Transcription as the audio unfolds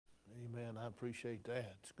I appreciate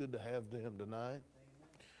that. It's good to have them tonight.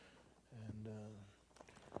 And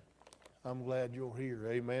I'm glad you're here.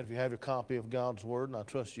 Amen. If you have a copy of God's Word, and I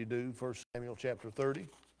trust you do, 1 Samuel chapter 30.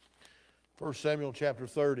 1 Samuel chapter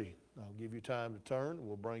 30. I'll give you time to turn.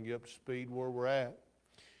 We'll bring you up to speed where we're at.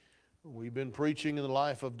 We've been preaching in the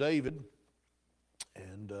life of David.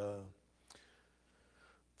 And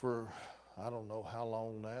for, I don't know how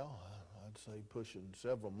long now. I'd say pushing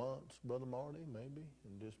several months, Brother Marty, maybe.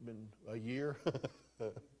 And just been a year.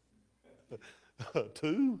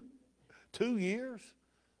 2 years?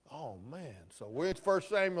 Oh, man. So we're at 1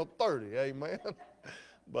 Samuel 30, amen.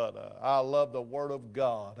 But I love the Word of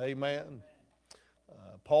God, amen.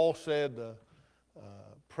 Paul said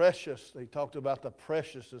precious, he talked about the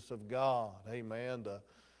preciousness of God, amen.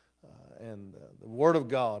 And the Word of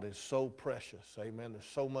God is so precious, amen. There's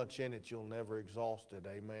so much in it you'll never exhaust it,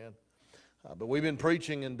 amen. But we've been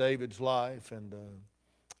preaching in David's life and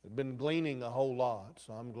been gleaning a whole lot,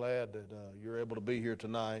 so I'm glad that you're able to be here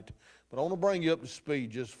tonight. But I want to bring you up to speed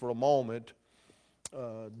just for a moment.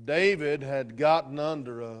 David had gotten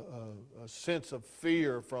under a sense of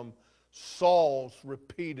fear from Saul's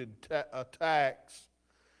repeated attacks.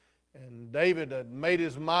 And David had made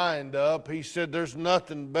his mind up. He said, there's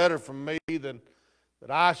nothing better for me than that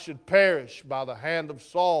I should perish by the hand of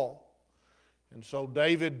Saul. And so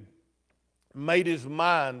David made his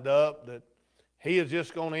mind up that he is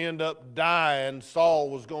just going to end up dying. Saul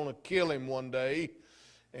was going to kill him one day.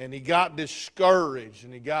 And he got discouraged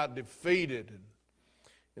and he got defeated. And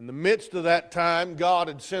in the midst of that time, God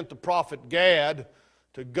had sent the prophet Gad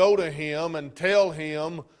to go to him and tell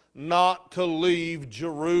him not to leave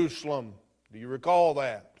Jerusalem. Do you recall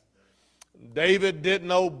that? David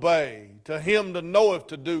didn't obey. To him that knoweth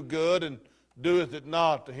to do good and doeth it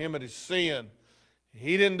not, to him it is sin.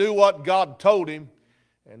 He didn't do what God told him,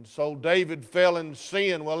 and so David fell in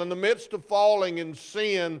sin. Well, in the midst of falling in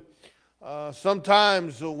sin,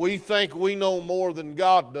 sometimes we think we know more than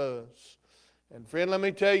God does. And friend, let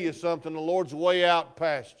me tell you something. The Lord's way out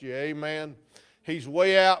past you, amen. He's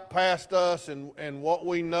way out past us and what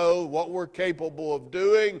we know, what we're capable of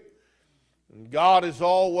doing. And God is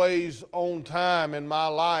always on time in my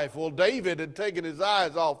life. Well, David had taken his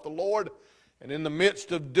eyes off the Lord, and in the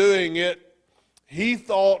midst of doing it, he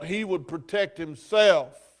thought he would protect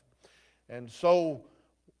himself. And so,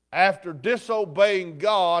 after disobeying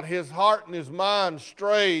God, his heart and his mind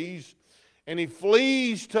strays, and he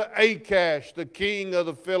flees to Achash, the king of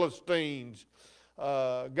the Philistines.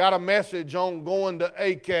 Got a message on going to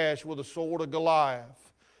Achash with a sword of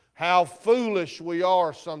Goliath. How foolish we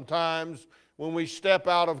are sometimes when we step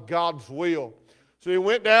out of God's will. So he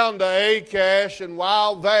went down to Achash, and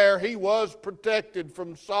while there, he was protected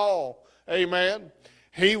from Saul. Amen.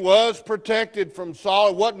 He was protected from Saul.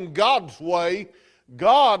 It wasn't God's way.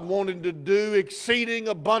 God wanted to do exceeding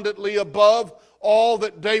abundantly above all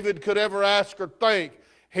that David could ever ask or think.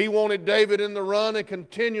 He wanted David in the run and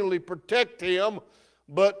continually protect him,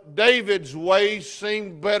 but David's ways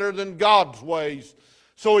seemed better than God's ways.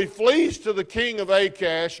 So he flees to the king of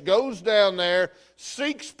Achash, goes down there,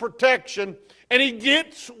 seeks protection, and he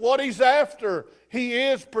gets what he's after. He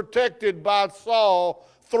is protected by Saul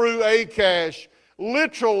through Achash.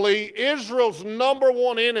 Literally, Israel's number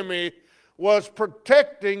one enemy was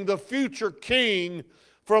protecting the future king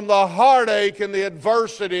from the heartache and the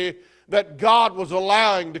adversity that God was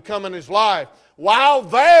allowing to come in his life. While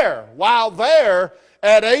there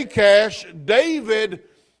at Achash, David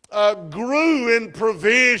grew in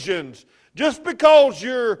provisions. Just because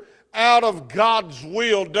you're out of God's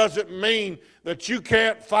will doesn't mean that you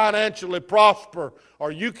can't financially prosper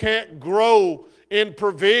or you can't grow in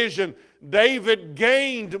provision. David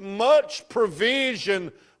gained much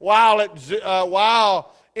provision while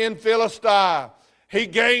in Philistine. He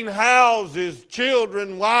gained houses,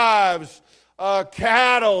 children, wives,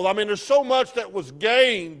 cattle. I mean, there's so much that was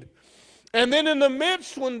gained. And then in the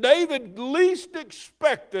midst, when David least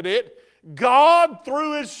expected it, God,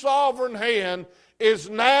 through his sovereign hand, is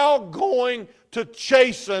now going to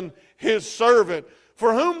chasten his servant.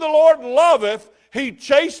 For whom the Lord loveth, he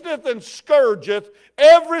chasteneth and scourgeth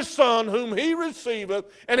every son whom he receiveth.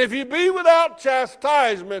 And if ye be without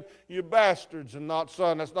chastisement, you bastards and not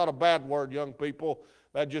son. That's not a bad word, young people.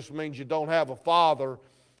 That just means you don't have a father.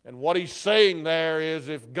 And what he's saying there is,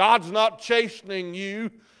 if God's not chastening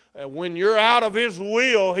you when you're out of his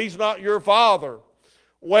will, he's not your father.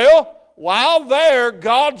 Well, while there,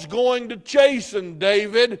 God's going to chasten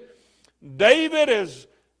David. David is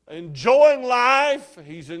enjoying life.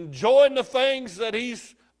 He's enjoying the things that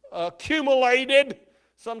he's accumulated.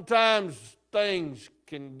 Sometimes things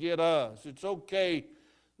can get us. It's okay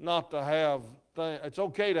not to have it's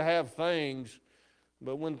okay to have things,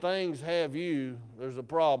 but when things have you, there's a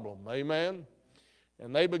problem. Amen?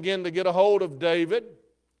 And they begin to get a hold of David.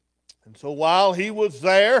 And so while he was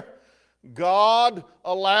there, God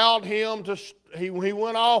allowed him to, he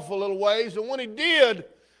went off a little ways. And when he did,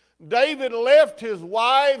 David left his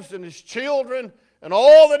wives and his children and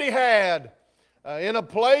all that he had in a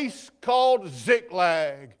place called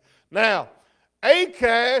Ziklag. Now,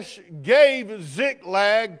 Achash gave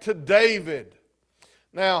Ziklag to David.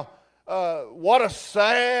 Now, what a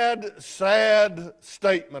sad, sad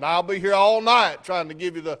statement. I'll be here all night trying to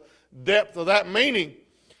give you the depth of that meaning.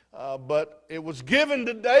 But it was given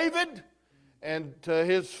to David and to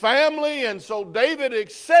his family, and so David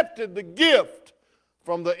accepted the gift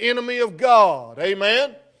from the enemy of God.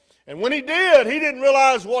 Amen? And when he did, he didn't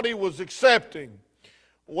realize what he was accepting.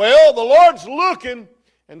 Well, the Lord's looking,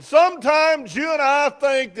 and sometimes you and I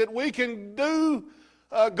think that we can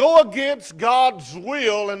go against God's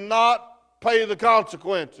will and not pay the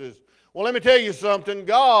consequences. Well, let me tell you something.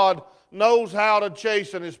 God knows how to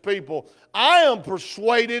chasten his people. I am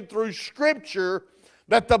persuaded through Scripture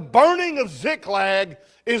that the burning of Ziklag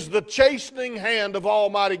is the chastening hand of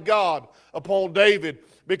Almighty God upon David,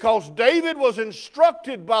 because David was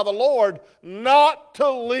instructed by the Lord not to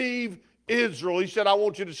leave Israel. He said, I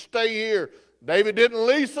want you to stay here. David didn't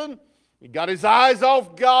listen. He got his eyes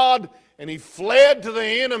off God, and he fled to the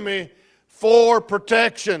enemy for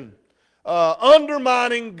protection,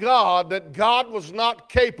 undermining God, that God was not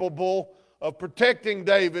capable of protecting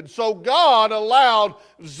David. So God allowed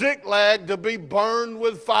Ziklag to be burned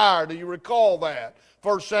with fire. Do you recall that?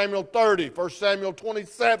 1 Samuel 30, 1 Samuel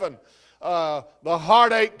 27. The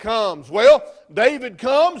heartache comes. Well, David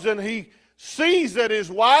comes and he sees that his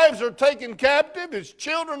wives are taken captive, his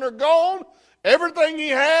children are gone, everything he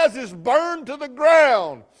has is burned to the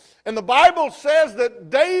ground. And the Bible says that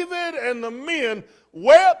David and the men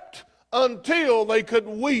wept until they could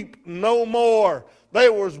weep no more. They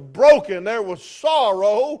was broken. There was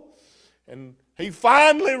sorrow. And he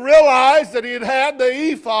finally realized that he had had the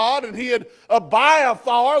ephod and he had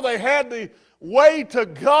Abiathar. They had the way to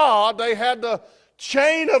God. They had the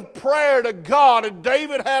chain of prayer to God. And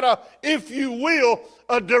David had if you will,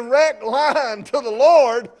 a direct line to the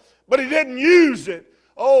Lord, but he didn't use it.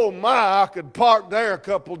 Oh my, I could park there a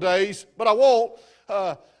couple days, but I won't.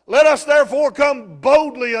 Let us therefore come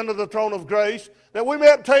boldly unto the throne of grace, that we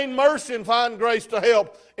may obtain mercy and find grace to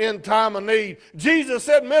help in time of need. Jesus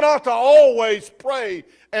said, men ought to always pray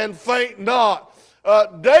and faint not.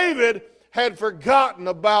 David had forgotten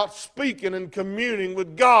about speaking and communing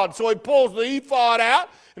with God. So he pulls the ephod out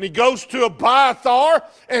and he goes to Abiathar,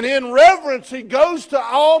 and in reverence he goes to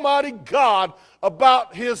Almighty God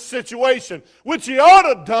about his situation, which he ought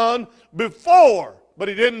to have done before, but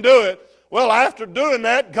he didn't do it. Well, after doing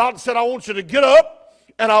that, God said, I want you to get up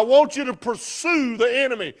and I want you to pursue the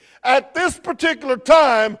enemy. At this particular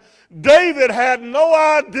time, David had no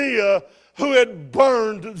idea who had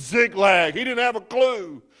burned Ziklag. He didn't have a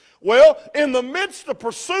clue. Well, in the midst of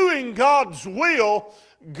pursuing God's will,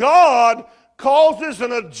 God causes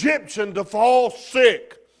an Egyptian to fall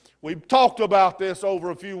sick. We've talked about this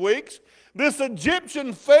over a few weeks. This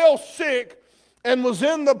Egyptian fell sick and was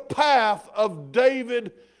in the path of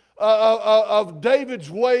David's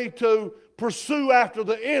way to pursue after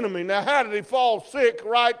the enemy. Now, how did he fall sick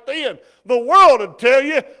right then? The world would tell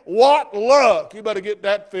you, what luck. You better get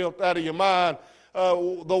that filth out of your mind.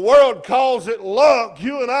 The world calls it luck.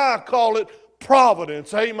 You and I call it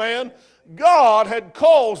providence. Amen. God had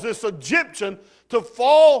caused this Egyptian to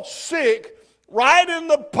fall sick right in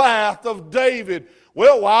the path of David.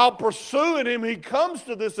 Well, while pursuing him, he comes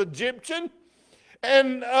to this Egyptian,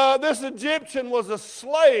 and this Egyptian was a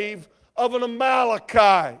slave of an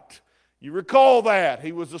Amalekite. You recall that.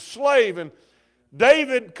 He was a slave, and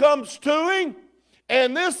David comes to him,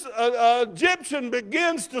 and this Egyptian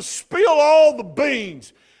begins to spill all the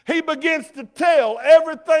beans. He begins to tell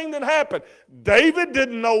everything that happened. David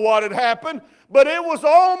didn't know what had happened, but it was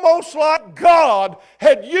almost like God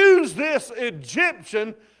had used this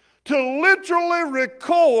Egyptian to literally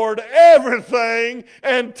record everything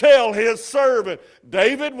and tell his servant.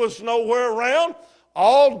 David was nowhere around.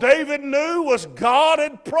 All David knew was God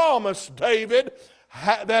had promised David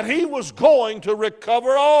that he was going to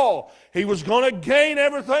recover all. He was going to gain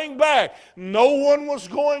everything back. No one was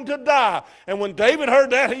going to die. And when David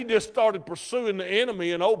heard that, he just started pursuing the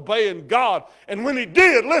enemy and obeying God. And when he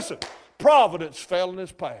did, listen, providence fell in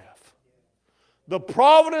his path. The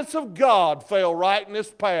providence of God fell right in his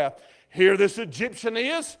path. Here this Egyptian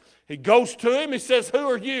is. He goes to him. He says, who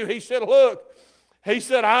are you? He said, look. He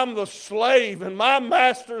said, I'm the slave, and my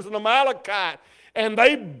master's an Amalekite. and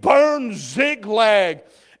they burned Ziklag.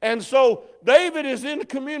 And so David is in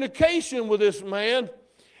communication with this man,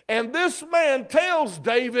 and this man tells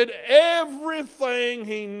David everything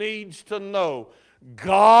he needs to know.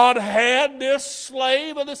 God had this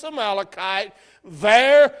slave of this Amalekite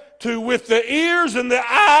there with the ears and the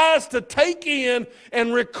eyes to take in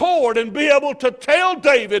and record and be able to tell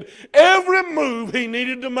David every move he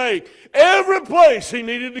needed to make, every place he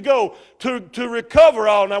needed to go to recover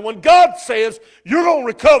all. Now, when God says you're going to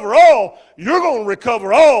recover all, you're going to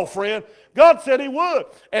recover all, friend. God said he would.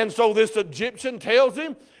 And so this Egyptian tells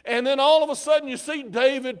him, and then all of a sudden you see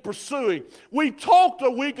David pursuing. We talked a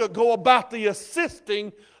week ago about the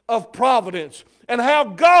assisting of providence and how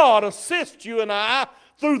God assists you and I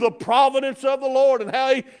through the providence of the Lord and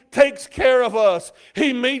how he takes care of us.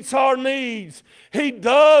 He meets our needs. He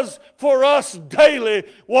does for us daily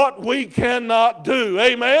what we cannot do.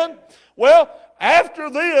 Amen? Well, after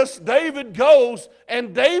this, David goes,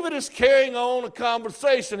 and David is carrying on a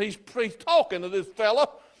conversation. He's talking to this fella.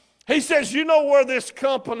 He says, you know where this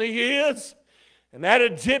company is? And that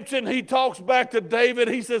Egyptian, he talks back to David.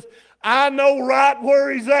 He says, I know right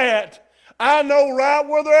where he's at. I know right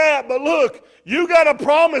where they're at. But look, you got to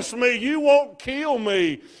promise me you won't kill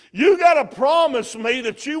me. You got to promise me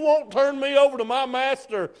that you won't turn me over to my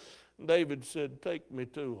master. And David said, take me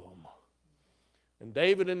to him. And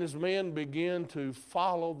David and his men began to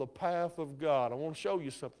follow the path of God. I want to show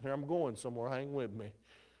you something here. I'm going somewhere. Hang with me.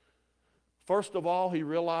 First of all, he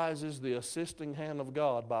realizes the assisting hand of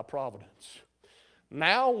God by providence.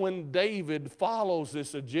 Now when David follows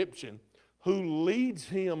this Egyptian who leads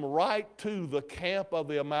him right to the camp of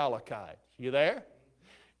the Amalekites. You there?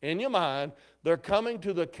 In your mind, they're coming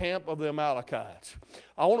to the camp of the Amalekites.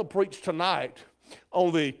 I want to preach tonight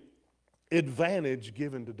on the advantage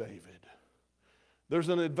given to David. There's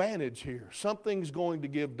an advantage here. Something's going to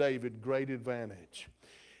give David great advantage.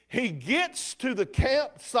 He gets to the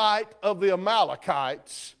campsite of the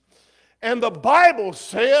Amalekites, and the Bible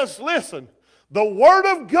says, listen, the Word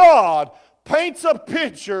of God paints a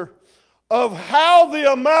picture of how the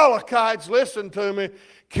Amalekites, listen to me,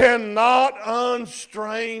 cannot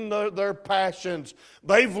unstrain their passions.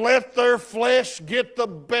 They've let their flesh get the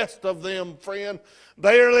best of them, friend.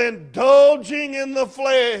 They are indulging in the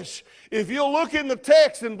flesh. If you'll look in the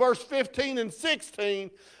text in verse 15 and 16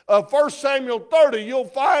 of 1 Samuel 30, you'll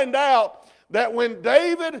find out that when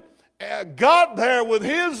David got there with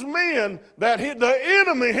his men, that the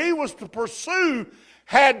enemy he was to pursue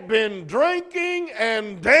had been drinking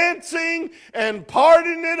and dancing and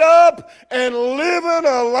partying it up and living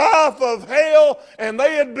a life of hell, and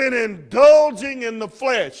they had been indulging in the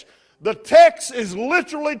flesh. The text is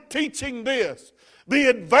literally teaching this. The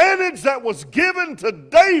advantage that was given to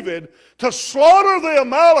David to slaughter the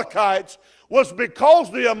Amalekites was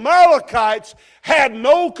because the Amalekites had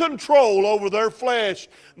no control over their flesh.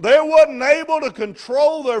 They wasn't able to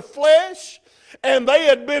control their flesh, and they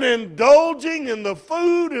had been indulging in the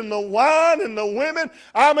food and the wine and the women.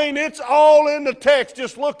 I mean, it's all in the text.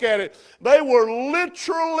 Just look at it. They were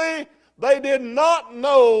literally, they did not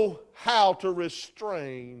know how to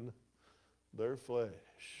restrain their flesh.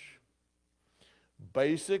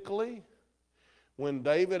 Basically, when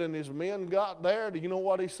David and his men got there, do you know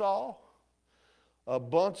what he saw? A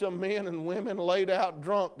bunch of men and women laid out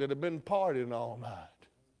drunk that had been partying all night.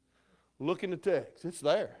 Look in the text. It's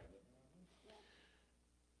there.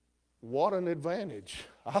 What an advantage.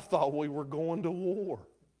 I thought we were going to war.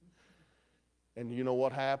 And you know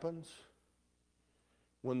what happens?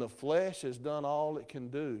 When the flesh has done all it can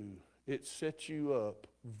do, it sets you up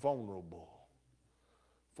vulnerable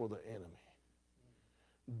for the enemy.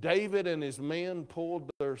 David and his men pulled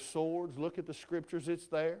their swords. Look at the scriptures, it's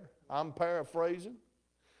there. I'm paraphrasing,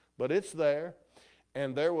 but it's there.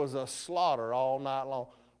 And there was a slaughter all night long.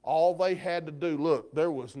 All they had to do, look, there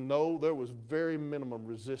was very minimum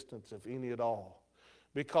resistance, if any at all.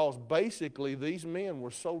 Because basically these men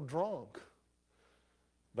were so drunk,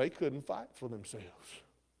 they couldn't fight for themselves.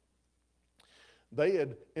 They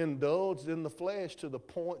had indulged in the flesh to the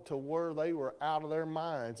point to where they were out of their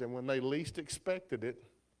minds. And when they least expected it,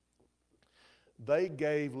 they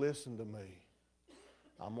gave, listen to me.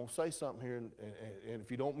 I'm going to say something here, and if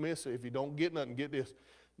you don't miss it, if you don't get nothing, get this.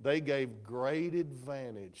 They gave great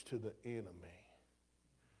advantage to the enemy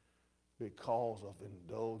because of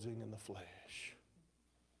indulging in the flesh.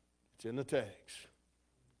 It's in the text.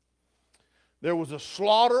 There was a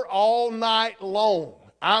slaughter all night long.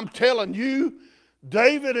 I'm telling you,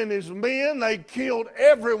 David and his men, they killed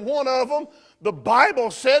every one of them. The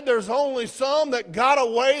Bible said there's only some that got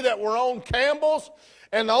away that were on camels.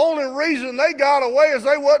 And the only reason they got away is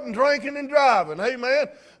they wasn't drinking and driving. Amen.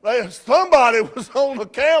 somebody was on the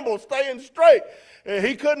camel staying straight. And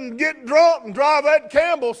he couldn't get drunk and drive that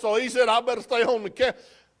camel, so he said, I better stay on the camel.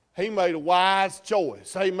 He made a wise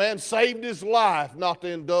choice. Amen. Saved his life not to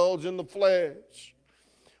indulge in the flesh.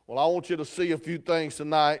 Well, I want you to see a few things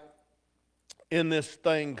tonight in this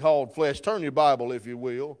thing called flesh. Turn your Bible, if you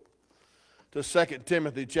will, to 2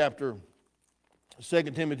 Timothy chapter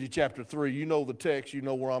 3. You know the text. You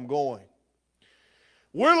know where I'm going.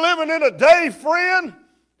 We're living in a day, friend,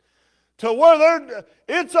 to where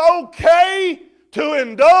it's okay to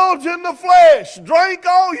indulge in the flesh. Drink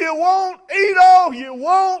all you want, eat all you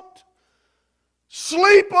want,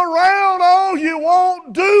 sleep around all you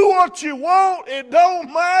want, do what you want. It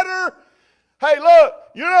don't matter. Hey, look,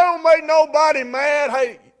 you don't make nobody mad.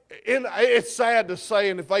 Hey, it's sad to say,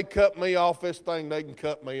 and if they cut me off this thing, they can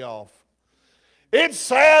cut me off. It's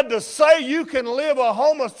sad to say you can live a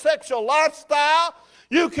homosexual lifestyle.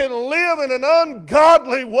 You can live in an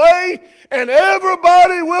ungodly way, and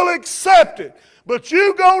everybody will accept it. But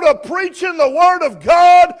you go to preaching the Word of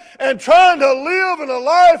God and trying to live in a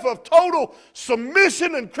life of total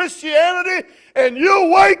submission and Christianity, and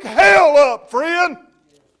you'll wake hell up, friend.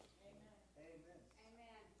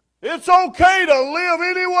 It's okay to live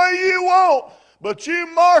any way you want, but you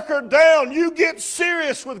mark her down. You get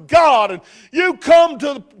serious with God, and you come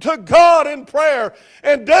to God in prayer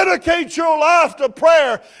and dedicate your life to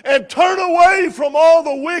prayer and turn away from all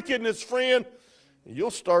the wickedness, friend. You'll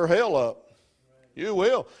stir hell up. You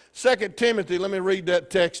will. 2 Timothy, let me read that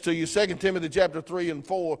text to you. 2 Timothy chapter 3 and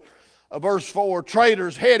 4, verse 4.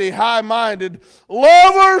 Traitors, heady, high-minded,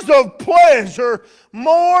 lovers of pleasure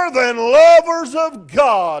more than lovers of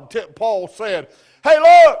God, Paul said. Hey,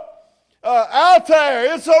 look, out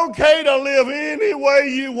there, it's okay to live any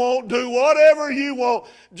way you want, do whatever you want.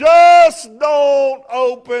 Just don't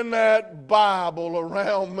open that Bible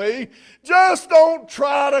around me. Just don't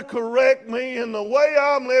try to correct me in the way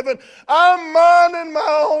I'm living. I'm minding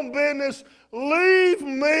my own business. Leave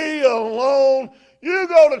me alone. You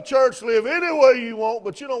go to church, live any way you want,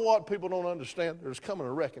 but you know what people don't understand? There's coming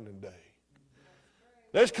a reckoning day.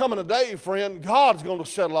 There's coming a day, friend, God's going to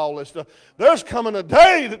settle all this stuff. There's coming a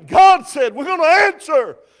day that God said we're going to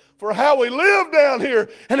answer for how we live down here.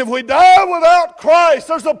 And if we die without Christ,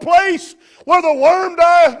 there's a place where the worm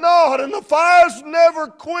dieth not and the fires never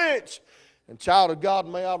quench. And child of God,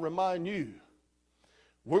 may I remind you,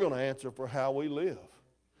 we're going to answer for how we live.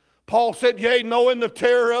 Paul said, yea, knowing the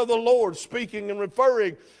terror of the Lord, speaking and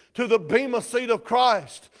referring to the bema seat of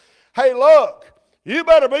Christ. Hey, look. You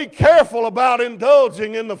better be careful about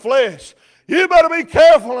indulging in the flesh. You better be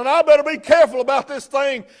careful, and I better be careful about this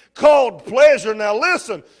thing called pleasure. Now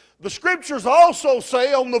listen, the Scriptures also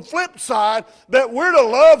say on the flip side that we're to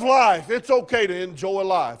love life. It's okay to enjoy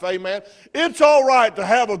life, amen? It's all right to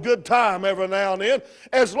have a good time every now and then,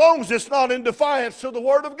 as long as it's not in defiance to the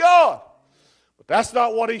Word of God. But that's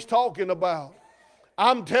not what he's talking about.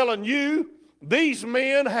 I'm telling you, these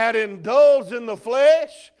men had indulged in the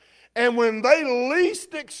flesh, and when they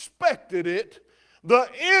least expected it, the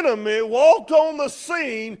enemy walked on the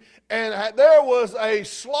scene, and there was a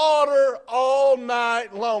slaughter all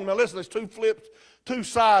night long. Now listen, there's two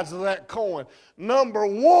sides of that coin. Number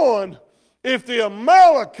one, if the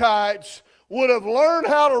Amalekites would have learned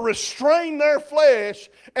how to restrain their flesh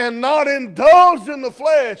and not indulge in the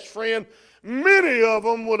flesh, friend, many of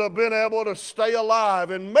them would have been able to stay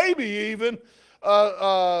alive and maybe even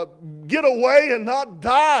get away and not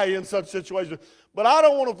die in such situations. But I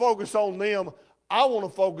don't want to focus on them. I want to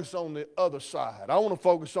focus on the other side. I want to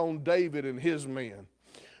focus on David and his men.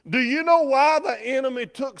 Do you know why the enemy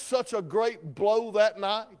took such a great blow that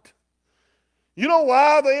night? You know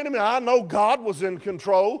why the enemy? I know God was in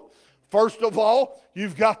control. First of all,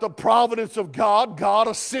 you've got the providence of God, God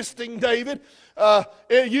assisting David.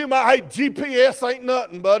 You might, hey, GPS ain't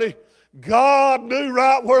nothing, buddy. God knew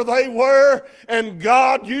right where they were, and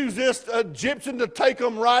God used this Egyptian to take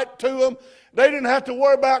them right to them. They didn't have to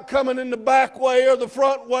worry about coming in the back way or the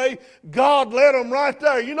front way. God led them right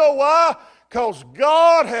there. You know why? Because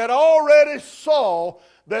God had already saw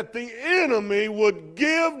that the enemy would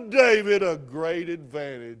give David a great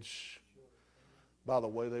advantage by the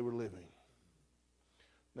way they were living.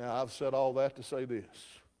 Now, I've said all that to say this.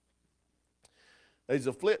 There's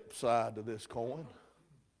a flip side to this coin.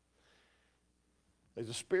 There's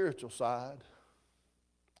a spiritual side.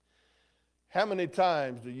 How many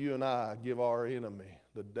times do you and I give our enemy,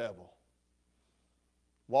 the devil,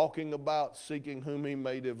 walking about seeking whom he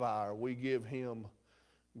may devour, we give him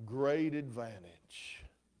great advantage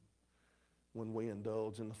when we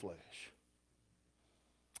indulge in the flesh?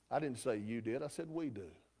 I didn't say you did. I said we do.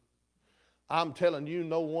 I'm telling you,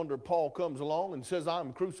 no wonder Paul comes along and says,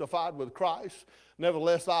 I'm crucified with Christ.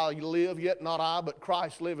 Nevertheless I live, yet not I, but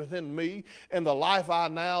Christ liveth in me. And the life I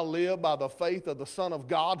now live by the faith of the Son of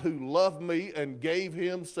God who loved me and gave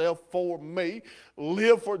himself for me.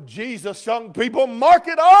 Live for Jesus, young people. Mark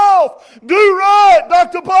it off. Do right.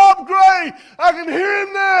 Dr. Bob Gray, I can hear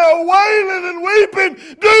him now wailing and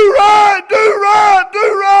weeping. Do right, do right, do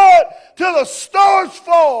right till the stars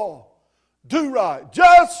fall. Do right.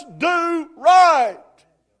 Just do right.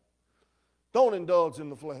 Don't indulge in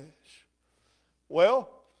the flesh. Well,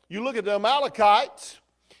 you look at the Amalekites,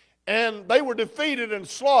 and they were defeated and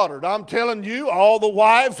slaughtered. I'm telling you, all the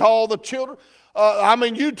wives, all the children.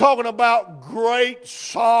 You talking about great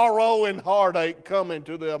sorrow and heartache coming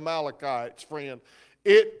to the Amalekites, friend.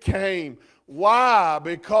 It came. Why?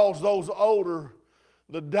 Because those older,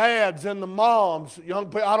 the dads and the moms, young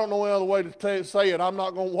people, I don't know any other way to say it. I'm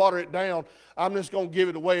not going to water it down. I'm just going to give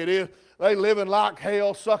it the way it is. They living like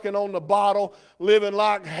hell, sucking on the bottle, living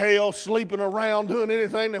like hell, sleeping around, doing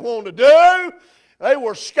anything they wanted to do. They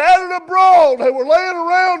were scattered abroad. They were laying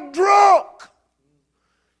around drunk.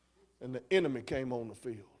 And the enemy came on the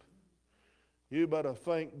field. You better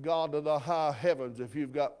thank God to the high heavens if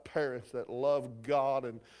you've got parents that love God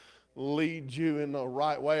and lead you in the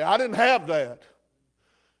right way. I didn't have that.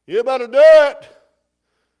 You better do it.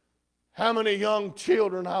 How many young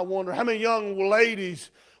children, I wonder, how many young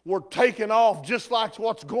ladies were taken off just like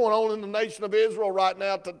what's going on in the nation of Israel right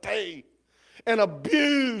now today and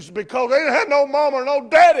abused because they didn't have no mama or no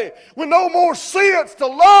daddy with no more sense to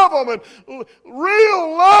love them. And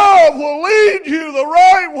real love will lead you the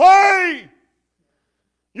right way.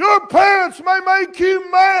 Your parents may make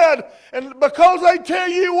you mad and because they tell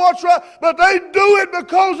you what's right, but they do it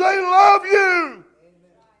because they love you.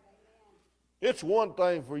 It's one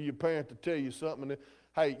thing for your parent to tell you something.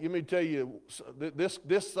 Hey, let me tell you,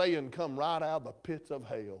 this saying come right out of the pits of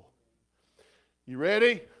hell. You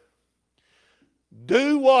ready?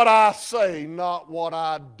 Do what I say, not what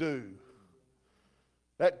I do.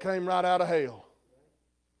 That came right out of hell.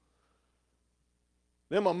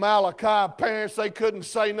 Them Amalekite parents, they couldn't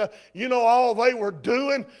say nothing. You know all they were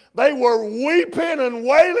doing? They were weeping and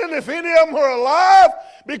wailing, if any of them were alive,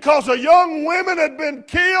 because the young women had been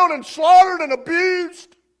killed and slaughtered and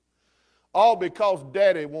abused. All because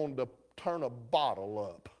daddy wanted to turn a bottle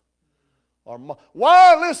up.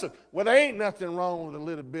 Why? Listen, well, there ain't nothing wrong with a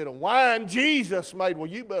little bit of wine. Jesus made, well,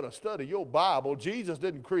 you better study your Bible. Jesus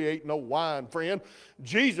didn't create no wine, friend.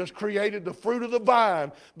 Jesus created the fruit of the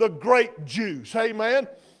vine, the grape juice. Amen?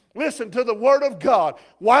 Listen to the word of God.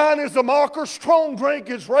 Wine is the marker, strong drink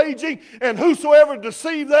is raging, and whosoever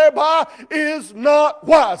deceived thereby is not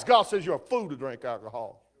wise. God says you're a fool to drink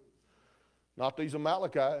alcohol. Not these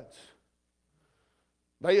Amalekites.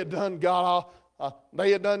 They had done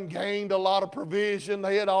gained a lot of provision.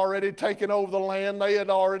 They had already taken over the land. They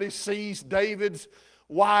had already seized David's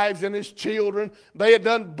wives and his children. They had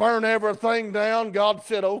done burn everything down. God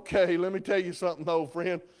said, okay, let me tell you something though,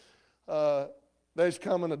 friend. There's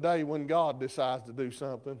coming a day when God decides to do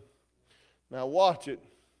something. Now watch it.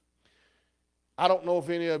 I don't know if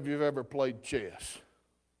any of you have ever played chess.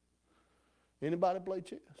 Anybody play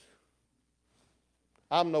chess?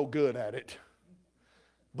 I'm no good at it,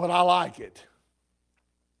 but I like it.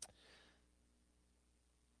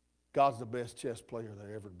 God's the best chess player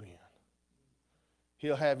there ever been.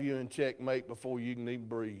 He'll have you in checkmate before you can even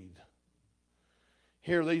breathe.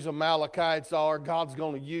 Here these Amalekites are. God's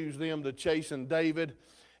going to use them to chasten David.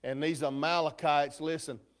 And these Amalekites,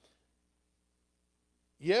 listen,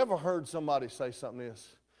 you ever heard somebody say something like this?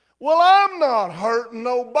 Well, I'm not hurting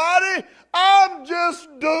nobody. I'm just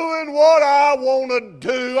doing what I want to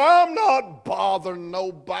do. I'm not bothering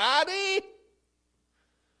nobody.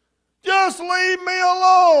 Just leave me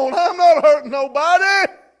alone. I'm not hurting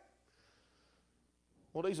nobody.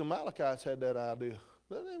 Well, these Amalekites had that idea.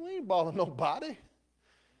 We ain't bothering nobody.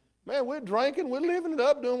 Man, we're drinking, we're living it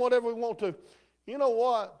up, doing whatever we want to. You know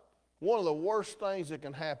what? One of the worst things that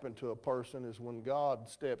can happen to a person is when God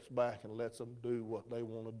steps back and lets them do what they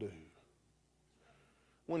want to do.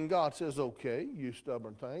 When God says, okay, you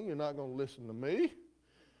stubborn thing, you're not going to listen to me.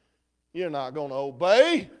 You're not going to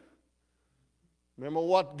obey. Remember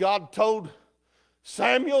what God told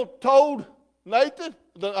Samuel told Nathan?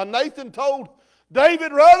 Nathan told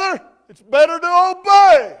David, rather, it's better to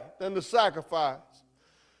obey than to sacrifice.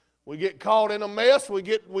 We get caught in a mess. We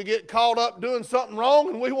get caught up doing something wrong,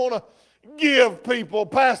 and we want to give people,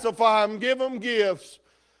 pacify them, give them gifts.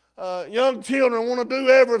 Young children want to do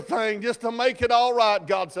everything just to make it all right.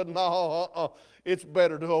 God said, no, it's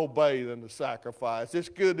better to obey than to sacrifice. It's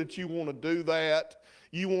good that you want to do that.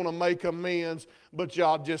 You want to make amends, but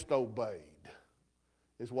y'all just obeyed.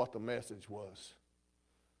 is what the message was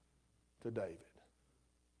to David.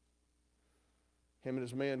 Him and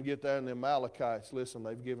his men get there, and the Amalekites, listen,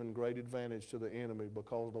 they've given great advantage to the enemy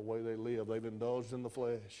because of the way they live. They've indulged in the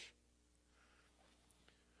flesh.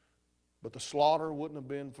 But the slaughter wouldn't have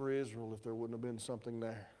been for Israel if there wouldn't have been something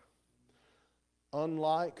there.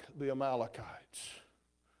 Unlike the Amalekites,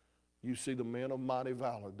 you see the men of mighty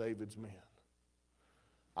valor, David's men.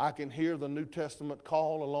 I can hear the New Testament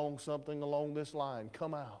call along something along this line.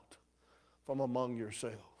 Come out from among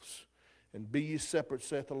yourselves and be ye separate,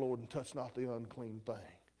 saith the Lord, and touch not the unclean thing.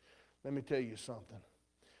 Let me tell you something.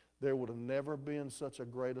 There would have never been such a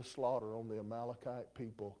great a slaughter on the Amalekite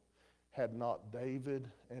people had not David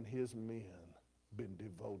and his men been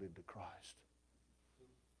devoted to Christ.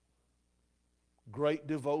 Great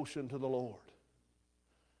devotion to the Lord.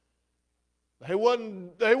 They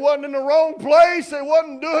wasn't in the wrong place. They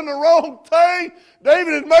wasn't doing the wrong thing.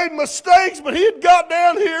 David had made mistakes, but he had got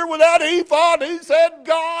down here without ephod. He said,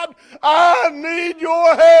 God, I need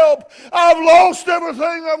your help. I've lost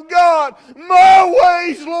everything I've got. My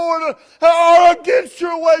ways, Lord, are against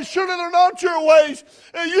your ways. Surely they're not your ways.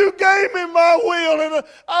 You gave me my will, and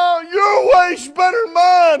your ways better than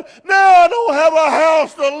mine. Now I don't have a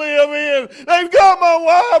house to live in. They've got my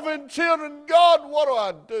wife and children. God, what do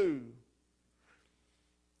I do?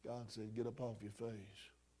 God said, get up off your face.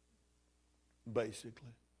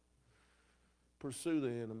 Basically. Pursue the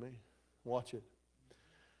enemy. Watch it.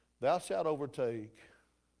 Thou shalt overtake.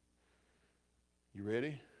 You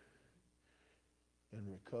ready?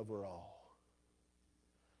 And recover all.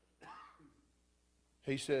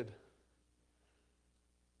 He said,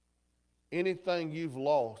 anything you've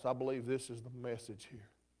lost, I believe this is the message here.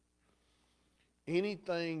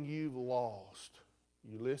 Anything you've lost,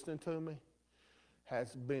 you listening to me?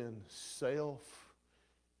 Has been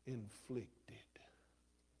self-inflicted.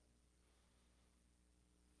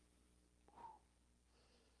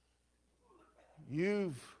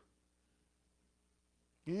 You've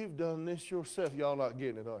done this yourself. Y'all not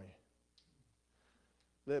getting it, are you?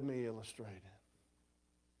 Let me illustrate it.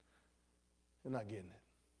 You're not getting it.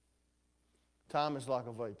 Time is like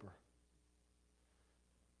a vapor.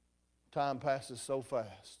 Time passes so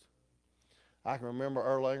fast. I can remember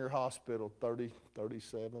Erlanger Hospital, 30,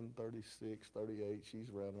 37, 36, 38. She's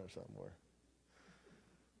around there somewhere.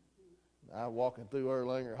 I walking through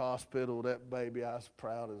Erlanger Hospital with that baby. I was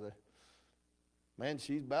proud of her. Man,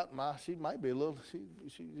 she's about she might be a little,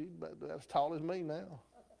 she's about as tall as me now.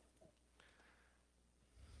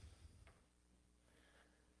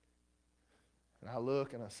 And I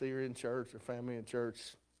look and I see her in church, her family in church.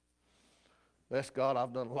 Bless God,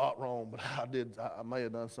 I've done a lot wrong, but I may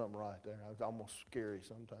have done something right there. It's almost scary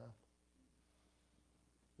sometimes.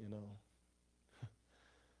 You know.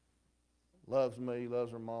 Loves me,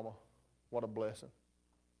 loves her mama. What a blessing.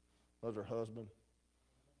 Loves her husband.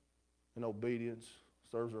 In obedience,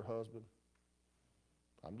 serves her husband.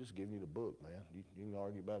 I'm just giving you the book, man. You can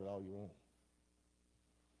argue about it all you want.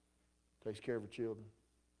 Takes care of her children.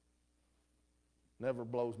 Never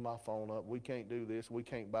blows my phone up. We can't do this. We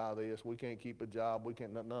can't buy this. We can't keep a job. We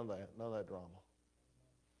can't, none of that. None of that drama.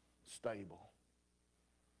 Stable.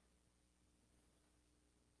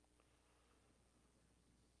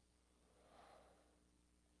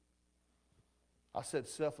 I said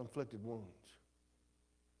self-inflicted wounds.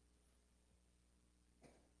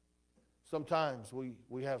 Sometimes we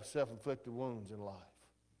have self-inflicted wounds in life.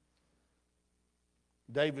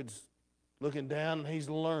 David's looking down and he's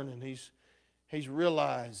learning. He's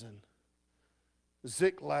realizing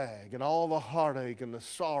Ziklag and all the heartache and the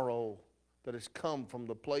sorrow that has come from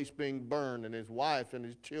the place being burned and his wife and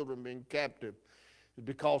his children being captive is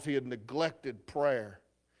because he had neglected prayer.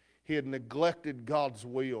 He had neglected God's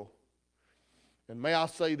will. And may I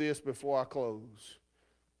say this before I close.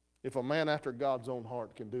 If a man after God's own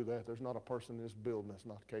heart can do that, there's not a person in this building that's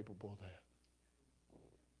not capable of that.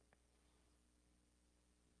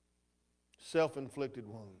 Self-inflicted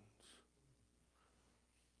wounds.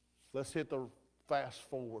 Let's hit the fast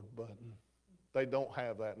forward button. They don't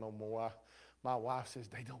have that no more. My wife says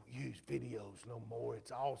they don't use videos no more.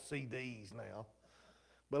 It's all CDs now.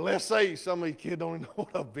 But let's say some of you kids don't even know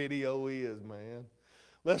what a video is, man.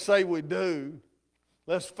 Let's say we do.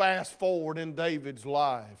 Let's fast forward in David's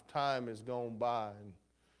life. Time has gone by and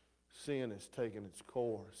sin has taken its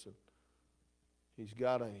course. And he's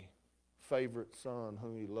got a favorite son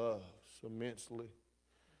whom he loves immensely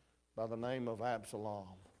by the name of Absalom.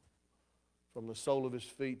 From the sole of his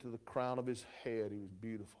feet to the crown of his head, he was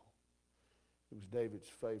beautiful. He was David's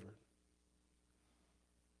favorite.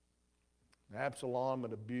 Absalom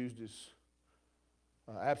had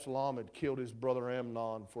killed his brother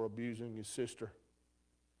Amnon for abusing his sister.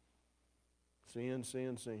 Sin,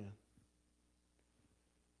 sin, sin.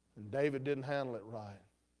 And David didn't handle it right.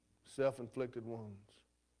 Self-inflicted wounds.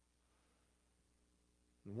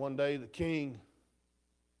 And one day the king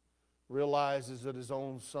realizes that his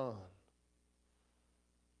own son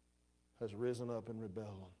has risen up in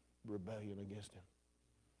rebellion against him.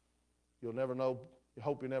 You'll never know, you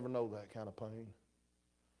hope you never know that kind of pain.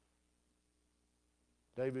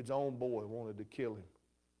 David's own boy wanted to kill him.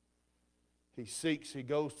 He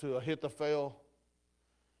goes to Ahithophel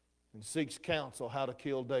and seeks counsel how to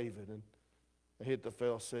kill David. And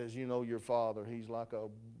Ahithophel says, you know your father, he's like a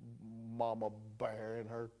mama bear and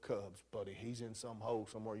her cubs, buddy. He's in some hole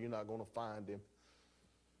somewhere. You're not going to find him.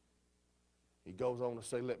 He goes on to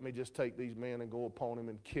say, let me just take these men and go upon him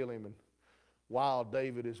and kill him. And while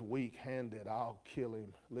David is weak-handed, I'll kill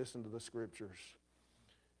him. Listen to the scriptures.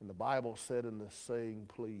 And the Bible said in the saying,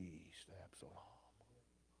 pleased Absalom.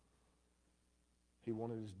 He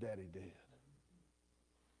wanted his daddy dead.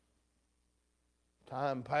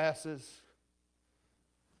 Time passes,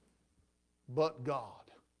 but God.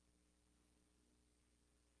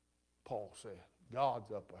 Paul said,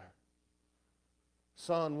 God's up there.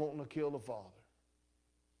 Son wanting to kill the father.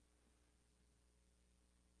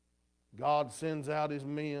 God sends out his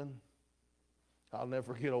men. I'll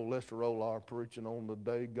never forget old Lester Rolar preaching on the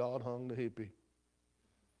day God hung the hippie.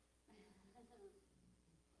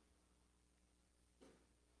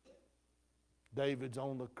 David's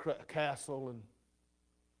on the castle, and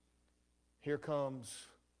here comes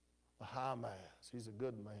a high mass. He's a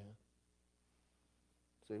good man.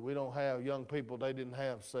 See, we don't have young people, they didn't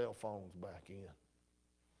have cell phones back in.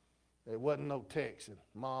 There wasn't no texting.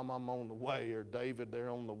 Mom, I'm on the way, or David,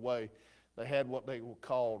 they're on the way. They had what they were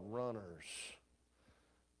called runners.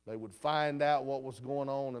 They would find out what was going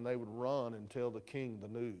on, and they would run and tell the king the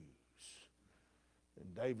news.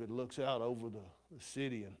 And David looks out over the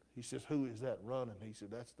city, and he says, who is that running? He said,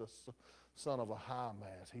 that's the son of a high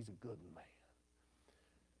mass. He's a good man.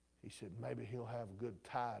 He said, maybe he'll have good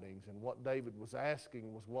tidings. And what David was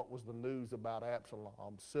asking was, what was the news about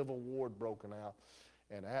Absalom? Civil war had broken out.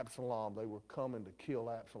 And Absalom, they were coming to kill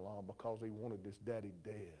Absalom because he wanted his daddy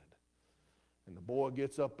dead. And the boy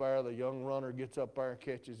gets up there, the young runner gets up there and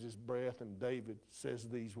catches his breath, and David says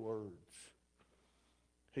these words.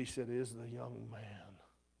 He said, is the young man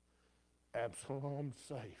Absalom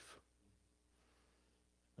safe?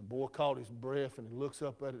 The boy caught his breath, and he looks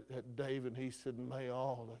up at David, and he said, may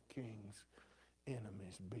all the king's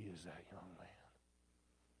enemies be as that young man.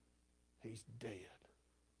 He's dead.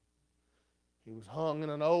 He was hung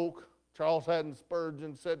in an oak. Charles Haddon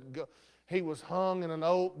Spurgeon said he was hung in an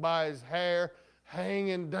oak by his hair,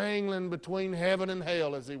 hanging, dangling between heaven and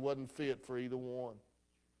hell, as he wasn't fit for either one.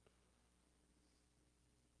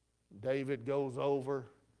 David goes over,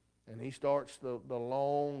 and he starts the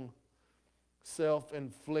long,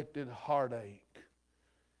 self-inflicted heartache.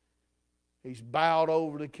 He's bowed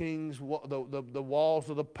over the king's the walls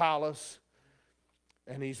of the palace,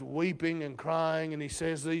 and he's weeping and crying, and he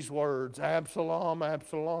says these words, Absalom,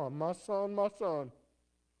 Absalom, my son, my son.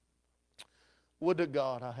 Would to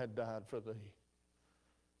God I had died for thee.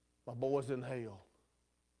 My boy's in hell.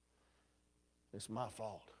 It's my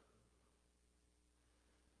fault.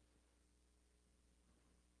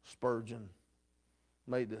 Spurgeon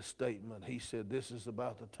made this statement. He said, this is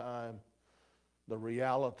about the time the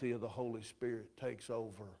reality of the Holy Spirit takes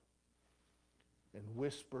over and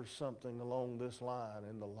whispers something along this line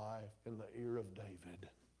in the ear of David.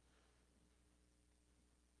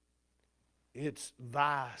 It's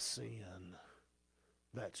thy sin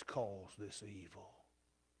that's caused this evil.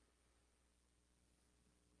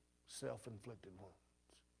 Self-inflicted wounds.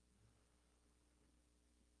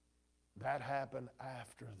 That happened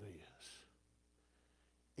after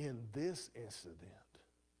this. In this incident,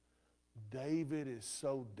 David is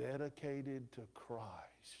so dedicated to Christ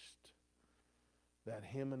that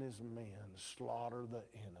him and his men slaughter the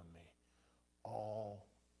enemy all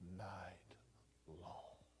night long.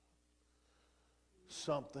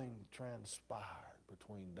 Something transpired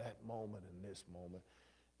between that moment and this moment,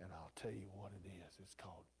 and I'll tell you what it is. It's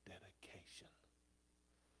called dedication.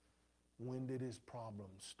 When did his problem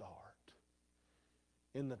start?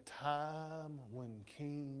 In the time when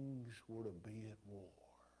kings were to be at war.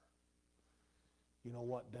 You know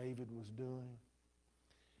what David was doing?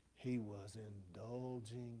 He was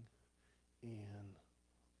indulging in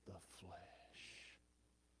the flesh.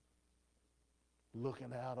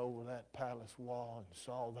 Looking out over that palace wall and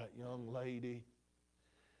saw that young lady.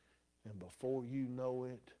 And before you know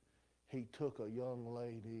it, he took a young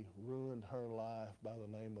lady, ruined her life by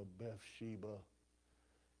the name of Bathsheba,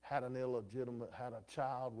 had a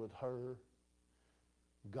child with her,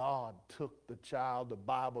 God took the child. The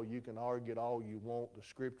Bible, you can argue it all you want. The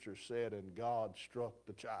Scripture said, and God struck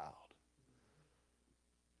the child.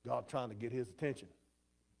 God trying to get his attention.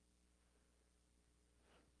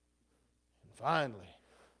 And finally,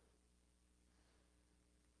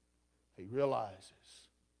 he realizes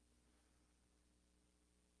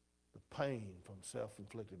the pain from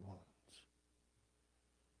self-inflicted wounds.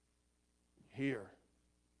 Here,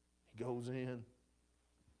 he goes in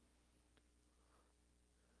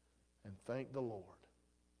and thank the Lord.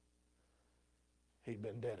 He'd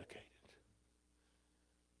been dedicated.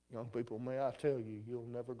 Young people, may I tell you, you'll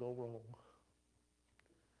never go wrong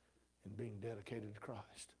in being dedicated to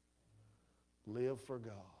Christ. Live for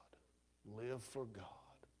God. Live for God.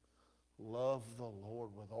 Love the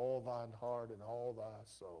Lord with all thine heart and all thy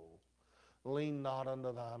soul. Lean not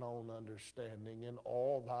unto thine own understanding. In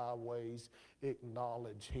all thy ways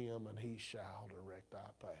acknowledge him, and he shall direct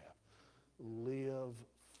thy path. Live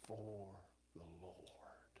for the Lord.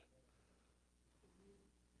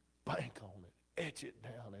 Bank on it. Etch it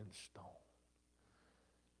down in stone.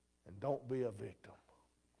 And don't be a victim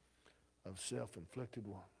of self-inflicted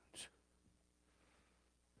wounds.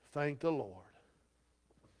 Thank the Lord.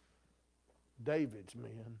 David's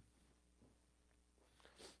men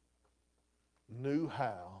knew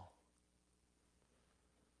how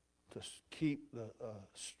to keep the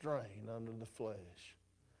strain under the flesh.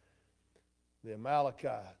 The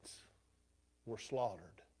Amalekites were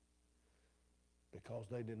slaughtered because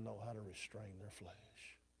they didn't know how to restrain their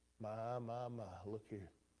flesh. My, look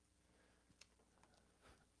here.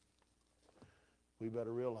 We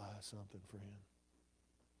better realize something, friend.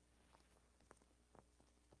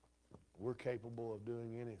 We're capable of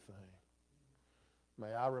doing anything.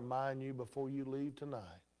 May I remind you before you leave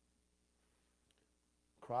tonight,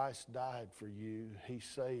 Christ died for you. He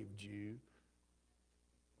saved you.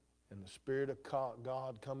 And the Spirit of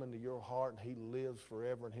God come into your heart, and he lives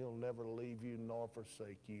forever, and he'll never leave you nor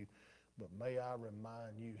forsake you. But may I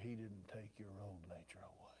remind you, he didn't take your old nature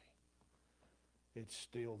away. It's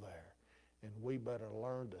still there. And we better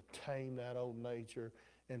learn to tame that old nature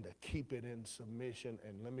and to keep it in submission.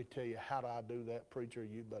 And let me tell you, how do I do that, preacher?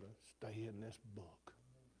 You better stay in this book.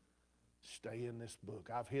 Stay in this book.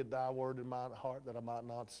 I've hid thy word in my heart that I might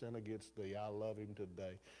not sin against thee. I love him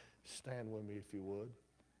today. Stand with me if you would.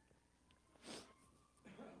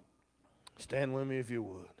 Stand with me if you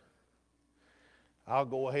would. I'll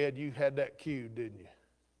go ahead. You had that cue, didn't you?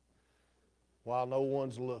 While no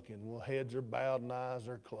one's looking. Well, heads are bowed and eyes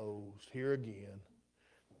are closed. Here again.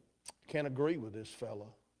 Can't agree with this fella,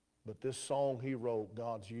 but this song he wrote,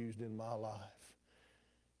 God's used in my life.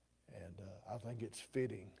 And I think it's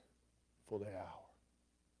fitting for the hour.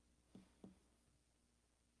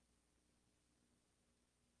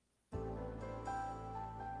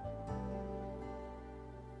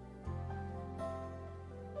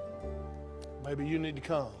 Maybe you need to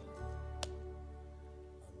come.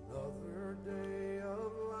 Another day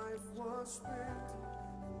of life was spent,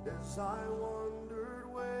 and as I wondered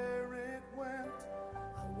where it went,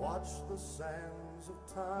 I watched the sands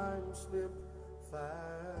of time slip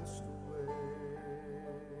fast away.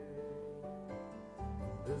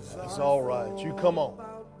 It's all right. You come on.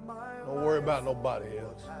 Don't worry about nobody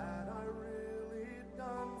else. Had I really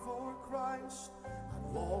done for Christ?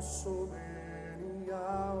 I've lost so many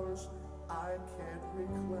hours I can't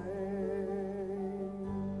reclaim.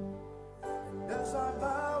 And as I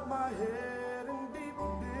bowed my head in deep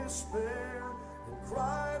despair and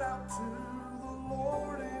cried out to the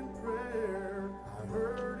Lord in prayer, I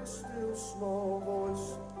heard a still small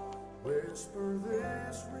voice whisper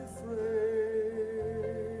this refrain: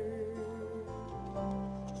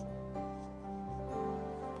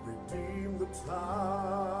 redeem the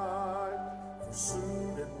time, for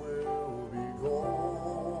soon it will be gone.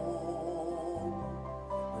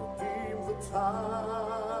 Redeem the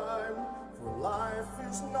time, for life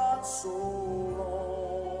is not so long.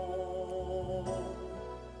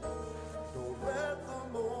 Don't let the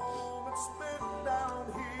moment spent down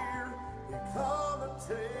here become a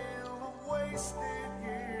tale of wasted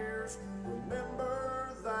years. Remember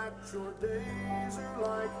that your days are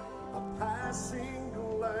like a passing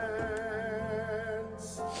glance.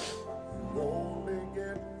 You only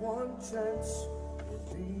get one chance.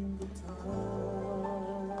 Redeem the time.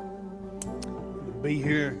 Be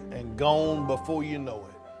here and gone before you know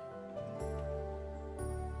it.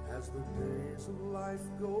 As the days of life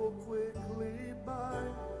go quickly by,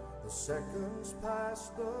 the seconds pass,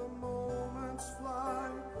 the moments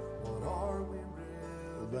fly. What are we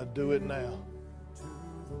really? We better do it now. To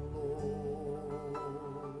the Lord.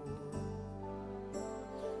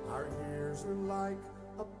 Our years are like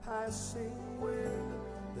a passing wind,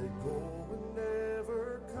 They go and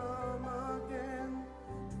never come again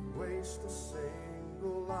to waste a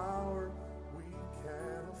single hour we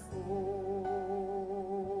can't afford.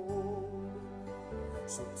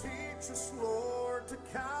 So teach us, Lord, to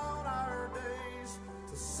count our days,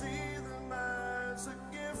 to see them as a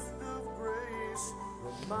gift of grace.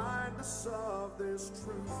 Remind us of this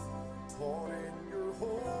truth taught in your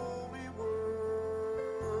holy word.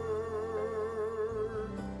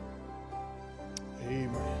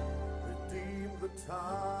 Amen. Redeem the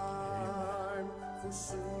time, for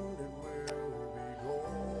soon it will be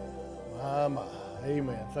gone.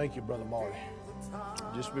 Amen. Thank you, Brother Marty.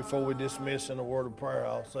 Just before we dismiss in a word of prayer,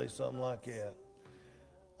 I'll say something like that.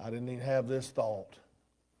 I didn't even have this thought.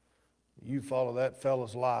 You follow that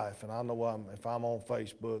fella's life, and I know if I'm on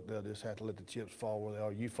Facebook, they'll just have to let the chips fall where they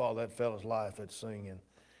are. You follow that fella's life that's singing,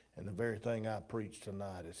 and the very thing I preached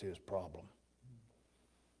tonight is his problem.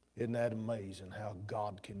 Isn't that amazing how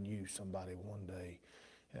God can use somebody one day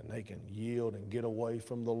and they can yield and get away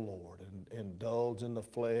from the Lord and indulge in the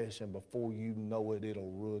flesh, and before you know it,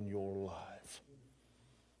 it'll ruin your life.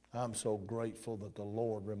 I'm so grateful that the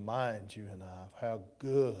Lord reminds you and I of how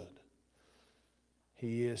good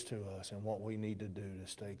he is to us and what we need to do to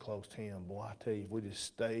stay close to him. Boy, I tell you, if we just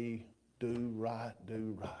stay, do right,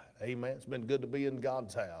 do right. Amen. It's been good to be in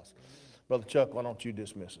God's house. Brother Chuck, why don't you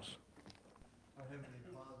dismiss us? Our Heavenly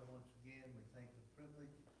Father, once again, we thank the privilege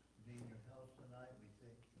of being in your house tonight. We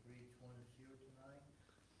thank you for each one that's here tonight.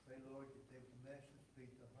 Pray, Lord, you take the message,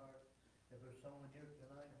 speak to heart. If there's someone here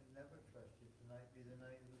tonight who never trusted, tonight be the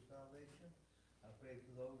night of the salvation. I pray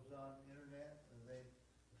for those on the internet, and if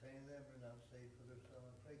any of them are not saved for their son,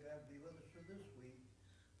 I pray, God, be with us for this week.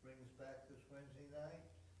 Bring us back this Wednesday night,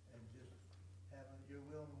 and just have your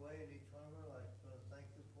will and way in each